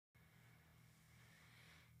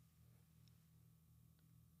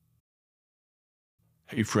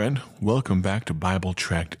Hey friend, welcome back to Bible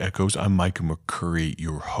Tract Echoes. I'm Micah McCurry,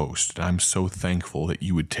 your host. I'm so thankful that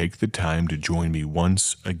you would take the time to join me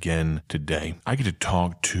once again today. I get to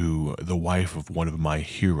talk to the wife of one of my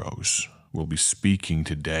heroes. We'll be speaking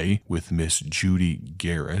today with Miss Judy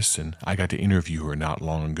Garris, and I got to interview her not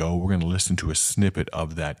long ago. We're going to listen to a snippet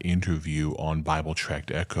of that interview on Bible Tract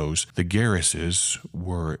Echoes. The Garrises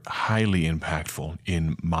were highly impactful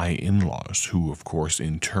in my in-laws, who, of course,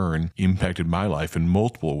 in turn impacted my life in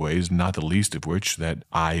multiple ways, not the least of which that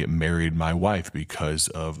I married my wife because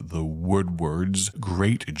of the Woodward's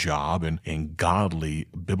great job and godly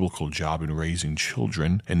biblical job in raising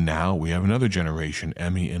children. And now we have another generation,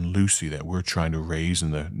 Emmy and Lucy, that we're trying to raise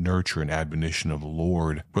in the nurture and admonition of the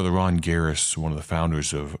Lord. Brother Ron Garris, one of the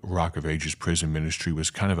founders of Rock of Ages Prison Ministry,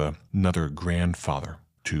 was kind of another grandfather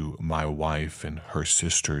to my wife and her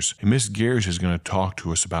sisters. And Miss Garris is going to talk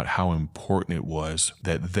to us about how important it was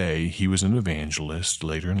that he was an evangelist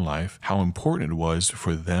later in life, how important it was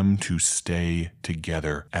for them to stay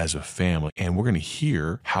together as a family. And we're going to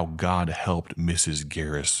hear how God helped Mrs.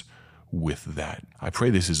 Garris with that. I pray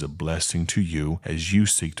this is a blessing to you as you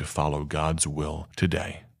seek to follow God's will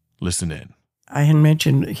today. Listen in. I had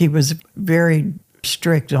mentioned he was very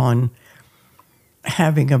strict on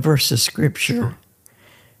having a verse of scripture. Sure.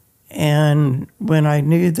 And when I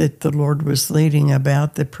knew that the Lord was leading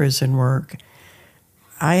about the prison work,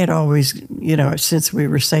 I had always, since we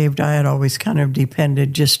were saved, I had always kind of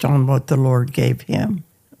depended just on what the Lord gave him.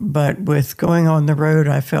 But with going on the road,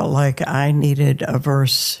 I felt like I needed a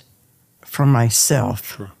verse for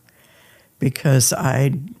myself. Sure. Because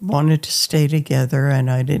I wanted to stay together and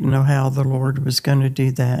I didn't know how the Lord was going to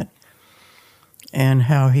do that and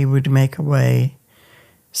how he would make a way.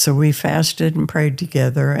 So we fasted and prayed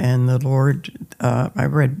together, and the Lord, I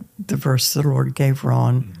read the verse the Lord gave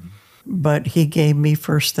Ron, but he gave me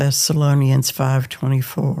 1 Thessalonians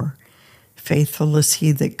 5:24. Faithful is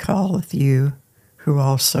he that calleth you, who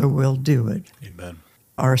also will do it. Amen.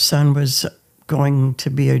 Our son was going to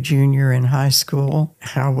be a junior in high school.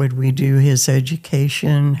 How would we do his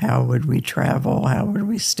education? How would we travel? How would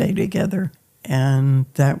we stay together? And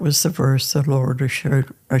that was the verse the Lord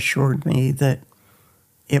assured me that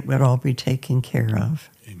it would all be taken care of.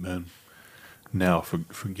 Amen. Now,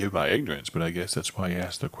 forgive my ignorance, but I guess that's why I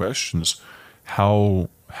asked the questions. How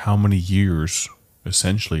many years,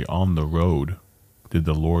 essentially, on the road did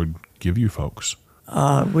the Lord give you folks?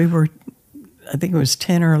 We were, I think it was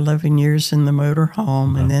 10 or 11 years in the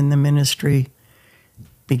motorhome, and then the ministry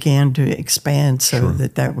began to expand so Sure.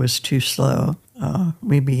 that was too slow.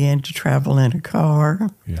 We began to travel in a car.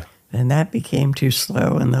 Yeah. And that became too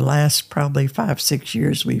slow. In the last probably 5-6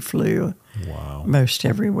 years, we flew most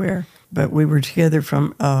everywhere. But we were together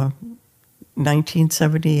from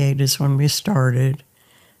 1978 is when we started.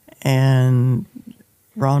 And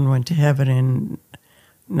Ron went to heaven in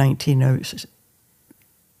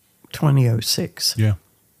 2006. Yeah.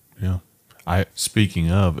 Speaking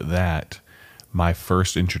of that, my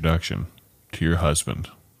first introduction to your husband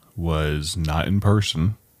was not in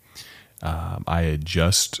person. I had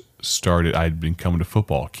just started, I'd been coming to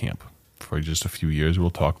football camp for just a few years.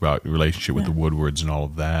 We'll talk about the relationship with the Woodwards and all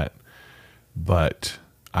of that. But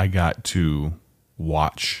I got to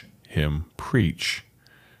watch him preach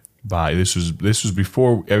this was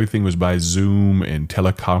before everything was by Zoom and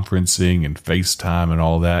teleconferencing and FaceTime and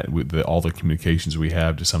all that, with all the communications we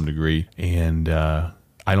have to some degree. And I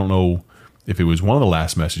don't know if it was one of the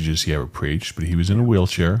last messages he ever preached, but he was in a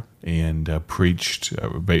wheelchair and preached a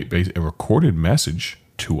recorded message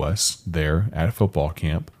to us there at a football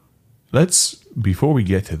camp. Before we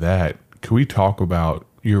get to that, can we talk about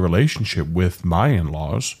your relationship with my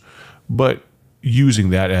in-laws, but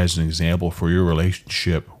using that as an example for your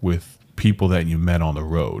relationship with people that you met on the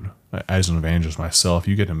road? As an evangelist myself,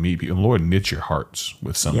 you get to meet people, and the Lord knits your hearts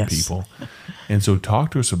with some people. And so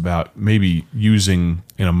talk to us about maybe using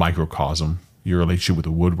in a microcosm your relationship with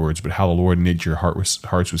the Woodwards, but how the Lord knit your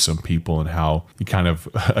hearts with some people and how he kind of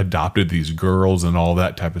adopted these girls and all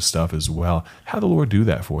that type of stuff as well. How did the Lord do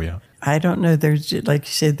that for you? I don't know. There's, like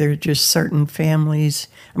you said, there are just certain families.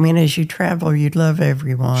 I mean, as you travel, you love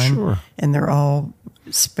everyone. Sure. And they're all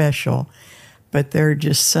special. But there are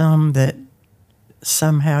just some that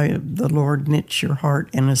somehow the Lord knits your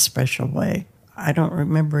heart in a special way. I don't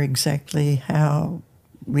remember exactly how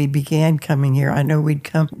we began coming here. I know we'd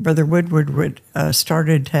come. Brother Woodward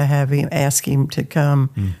started to ask him to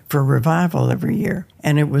come for revival every year.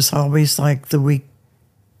 And it was always like the week,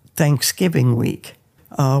 Thanksgiving week.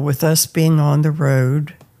 With us being on the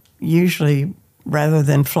road, usually rather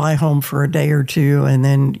than fly home for a day or two and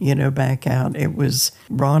then, back out, it was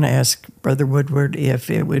Ron asked Brother Woodward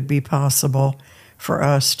if it would be possible for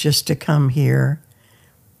us just to come here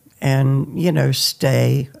and,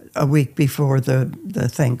 stay a week before the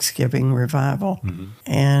Thanksgiving revival.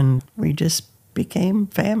 And we just became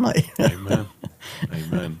family. Amen.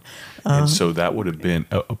 Amen. And so that would have been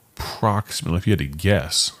approximately, if you had to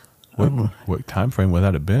guess, what time frame would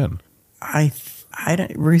that have been?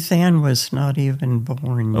 Ruth Ann was not even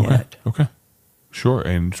born yet. Okay. Sure.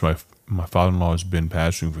 And so my father-in-law has been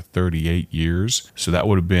pastoring for 38 years. So that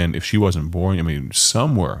would have been, if she wasn't born,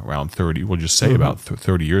 somewhere around 30, we'll just say about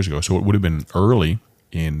 30 years ago. So it would have been early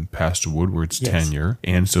in Pastor Woodward's tenure.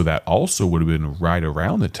 And so that also would have been right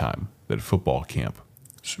around the time that football camp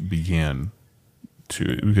began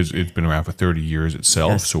because it's been around for 30 years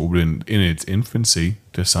itself. Yes. So it would have been in its infancy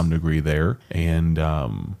to some degree there. And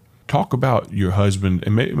talk about your husband,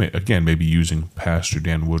 and maybe using Pastor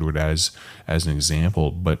Dan Woodward as an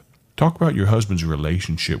example, but talk about your husband's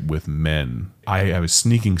relationship with men. I have a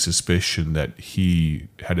sneaking suspicion that he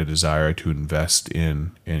had a desire to invest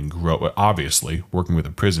in and grow. Obviously, working with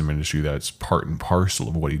a prison ministry, that's part and parcel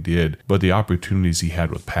of what he did, but the opportunities he had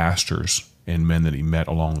with pastors and men that he met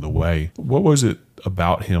along the way. What was it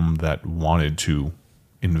about him that wanted to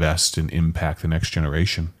invest and impact the next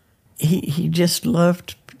generation? He just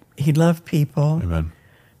loved people. Amen.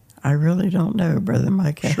 I really don't know, Brother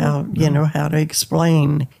Micah, how to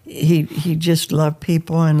explain. He just loved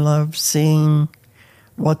people and loved seeing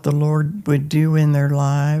what the Lord would do in their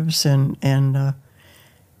lives, and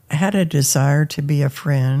had a desire to be a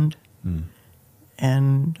friend.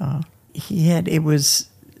 And it was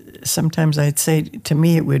sometimes, I'd say, to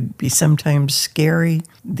me it would be sometimes scary,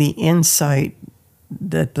 the insight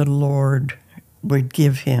that the Lord would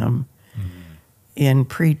give him in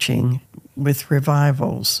preaching with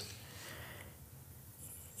revivals.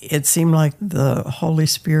 It seemed like the Holy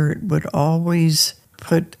Spirit would always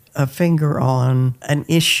put a finger on an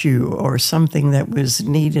issue or something that was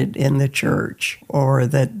needed in the church or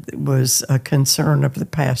that was a concern of the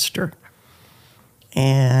pastor.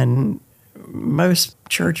 And most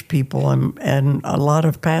church people and a lot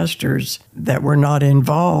of pastors that were not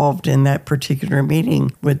involved in that particular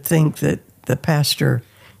meeting would think that the pastor,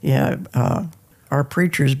 our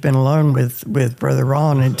preacher's been alone with Brother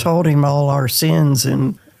Ron and told him all our sins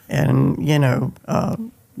and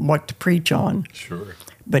what to preach on. Sure.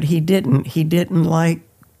 But he didn't like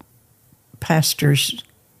pastors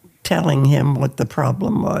telling him what the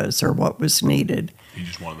problem was or what was needed. He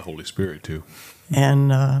just wanted the Holy Spirit too.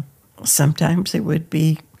 And sometimes it would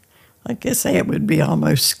be, like I say, it would be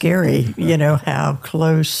almost scary, how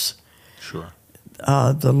close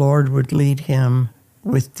the Lord would lead him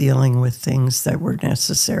with dealing with things that were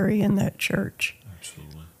necessary in that church.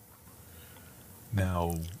 Absolutely.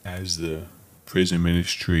 Now, as the prison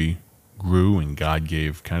ministry grew and God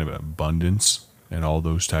gave kind of an abundance and all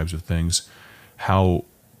those types of things, how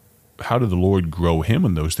did the Lord grow him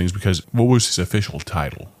in those things? Because what was his official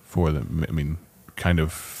title for them? Kind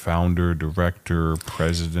of founder, director,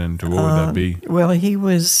 president, or what would that be? Well,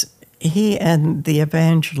 he and the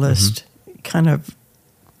evangelist kind of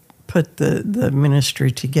put the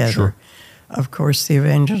ministry together. Sure. Of course, the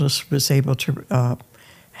evangelist was able to,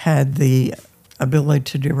 had the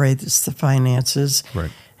ability to raise the finances,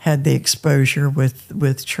 right, had the exposure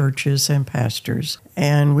with churches and pastors.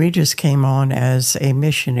 And we just came on as a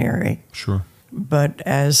missionary. Sure. But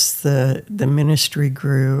as the ministry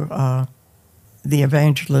grew, the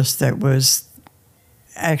evangelist that was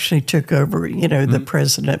actually took over, the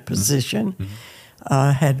president position,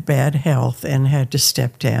 had bad health and had to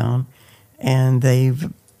step down, and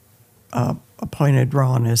they've appointed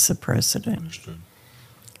Ron as the president. Understood.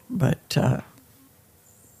 But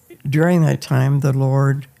during that time, the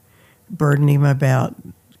Lord burdened him about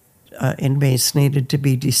inmates needed to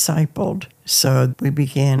be discipled. So we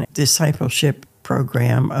began a discipleship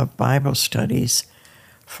program of Bible studies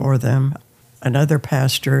for them. Another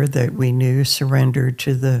pastor that we knew surrendered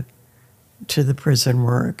to the prison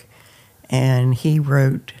work, and he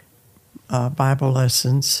wrote Bible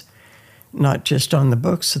lessons, not just on the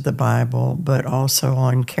books of the Bible, but also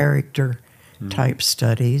on character-type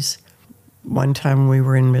studies. One time we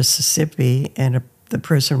were in Mississippi and the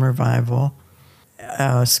prison revival,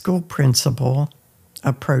 a school principal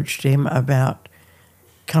approached him about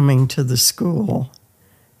coming to the school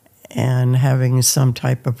and having some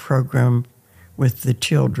type of program with the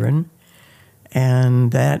children,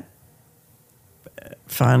 and that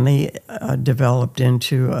finally developed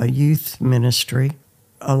into a youth ministry.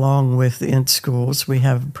 Along with in schools, we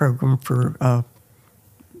have a program for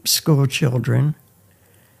school children,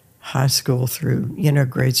 high school through,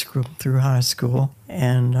 grade school through high school,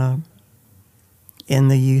 and in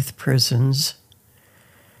the youth prisons.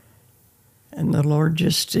 And the Lord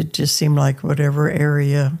it just seemed like whatever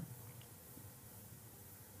area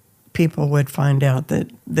people would find out that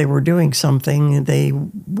they were doing something, they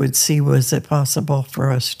would see, was it possible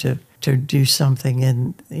for us to do something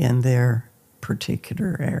in their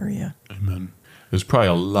particular area. Amen. There's probably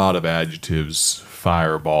a lot of adjectives.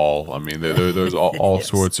 Fireball. I mean, there's all Yes.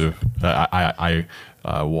 sorts of. I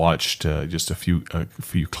watched just a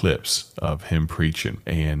few clips of him preaching,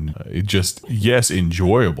 and it just, yes,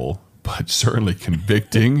 enjoyable, but certainly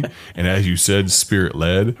convicting. And as you said, spirit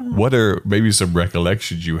led. What are maybe some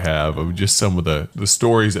recollections you have of just some of the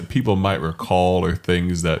stories that people might recall, or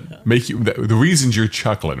things that make you, the reasons you're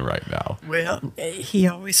chuckling right now? Well, he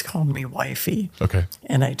always called me wifey. Okay.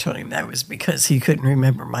 And I told him that was because he couldn't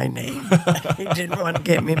remember my name. He didn't want to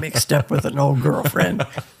get me mixed up with an old girlfriend.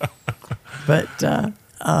 But,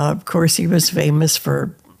 of course, he was famous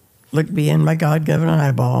for being my God-given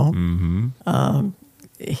eyeball. Mm-hmm.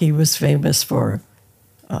 He was famous for,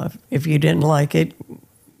 if you didn't like it,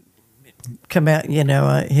 come out,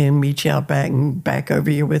 he'd meet you out back and back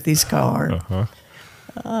over you with his car. Uh-huh.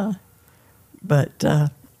 But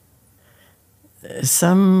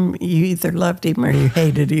some, you either loved him or you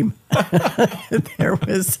hated him. There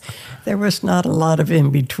was not a lot of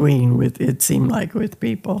in between, it seemed like, with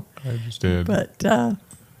people. I understand. But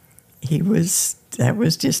that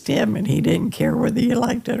was just him, and he didn't care whether you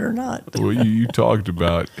liked it or not. Well, you talked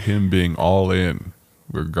about him being all in,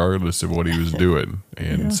 regardless of what he was doing.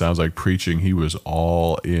 And It sounds like preaching, he was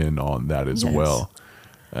all in on that as Yes. well.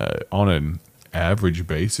 On an average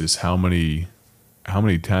basis, how many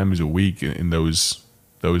times a week in those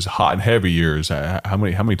hot and heavy years, how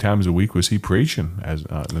many times a week was he preaching as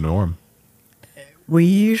the norm? We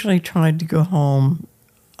usually tried to go home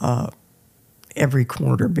every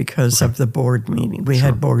quarter because of the board meeting. We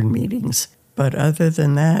had board meetings. But other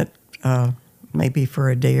than that, maybe for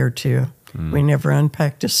a day or two. We never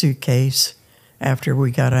unpacked a suitcase after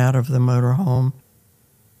we got out of the motorhome.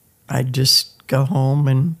 I'd just go home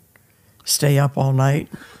and stay up all night,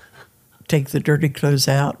 take the dirty clothes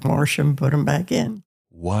out, wash them, put them back in.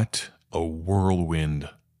 What a whirlwind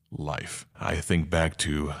life. I think back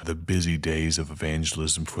to the busy days of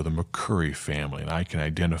evangelism for the McCurry family, and I can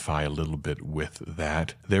identify a little bit with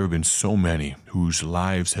that. There have been so many whose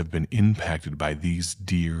lives have been impacted by these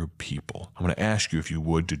dear people. I'm going to ask you, if you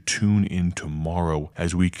would, to tune in tomorrow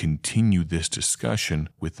as we continue this discussion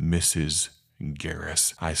with Mrs.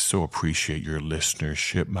 Garris. I so appreciate your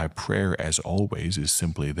listenership. My prayer, as always, is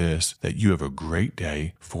simply this: that you have a great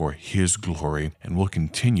day for His glory, and we'll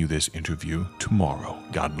continue this interview tomorrow.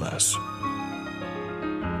 God bless.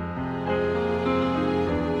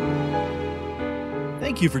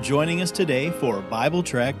 Thank you for joining us today for Bible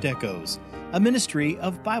Tract Echoes, a ministry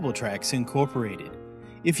of Bible Tracts Incorporated.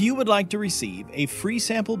 If you would like to receive a free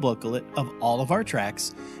sample booklet of all of our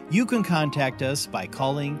tracts, you can contact us by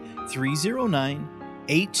calling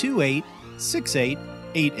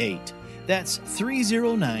 309-828-6888. That's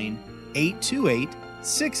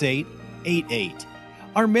 309-828-6888.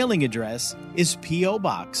 Our mailing address is P.O.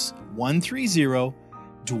 Box 130,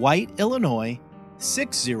 Dwight, Illinois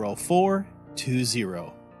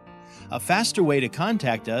 60420. A faster way to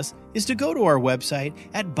contact us is to go to our website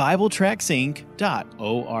at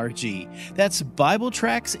BibleTractsInc.org. That's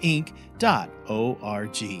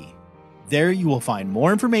BibleTractsInc.org. There you will find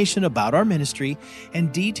more information about our ministry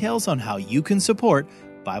and details on how you can support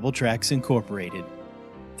Bible Tracts Incorporated.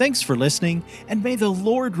 Thanks for listening, and may the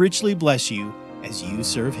Lord richly bless you as you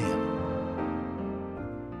serve Him.